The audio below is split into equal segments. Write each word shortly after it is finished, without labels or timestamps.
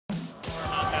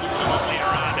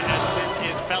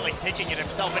taking it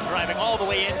himself and driving all the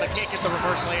way in, but can't get the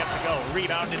reverse layup to go.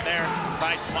 Rebounded there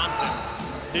by Swanson.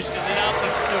 Dishes it out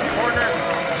to the corner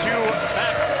to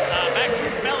back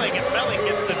to Felling, and Felling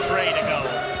gets the tray to go.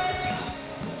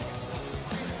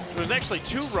 There's actually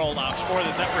 2 rollouts for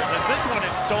the Zephyrs, as this one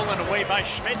is stolen away by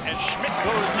Schmidt, and Schmidt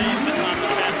goes in on the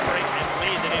fast break and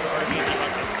lays it in for an easy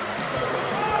bucket.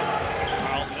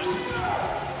 Carlson,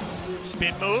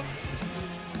 spin move,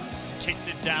 kicks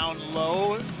it down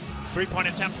low, 3-point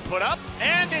attempt put up,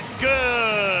 and it's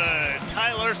good!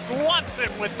 Tyler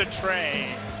Swanson with the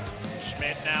tray.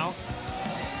 Schmidt now,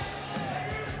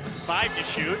 5 to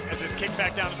shoot, as it's kicked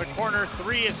back down to the corner,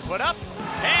 3 is put up,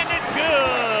 and it's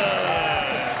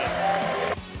good!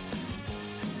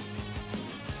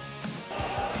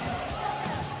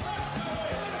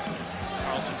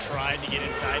 Carlson tried to get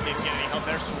inside, didn't get any help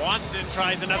there. Swanson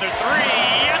tries another 3,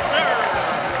 yes sir!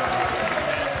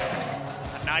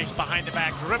 A nice behind the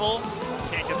back dribble,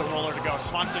 can't get the roller to go.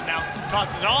 Swanson now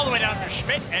tosses it all the way down to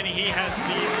Schmidt, and he has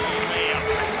the layup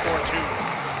for 2.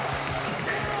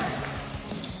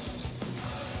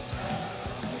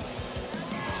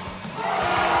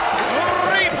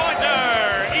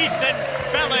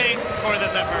 For the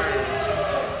Zephyrs.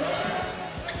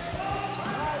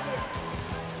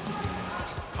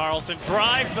 Carlson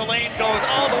drives the lane, goes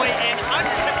all the way in,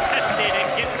 uncontested,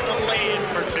 and gets the lay-in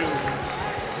for 2.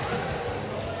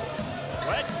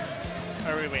 What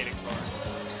are we waiting for?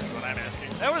 That's what I'm asking.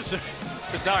 That was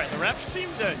bizarre. The refs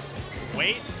seemed to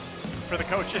wait for the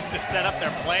coaches to set up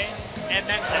their play, and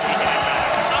then said, we can get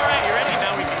back. All right, you ready?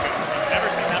 Now we can go. Never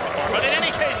seen that before. But in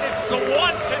any case, it's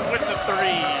Swanson with the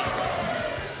 3.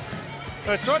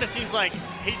 So it sort of seems like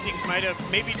Hastings might have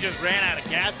maybe just ran out of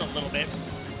gas a little bit.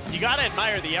 You gotta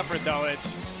admire the effort though. I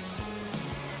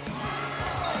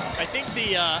think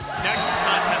the next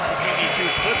contest between these two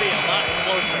could be a lot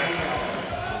closer.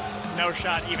 No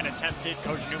shot even attempted.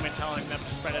 Coach Newman telling them to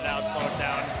spread it out, slow it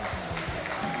down.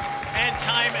 And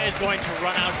time is going to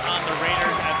run out on the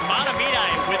Raiders as Mahtomedi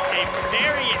with a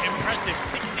very impressive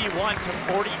 61-48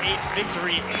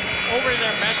 victory over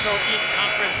their Metro East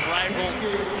Conference rivals,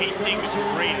 Hastings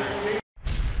Raiders.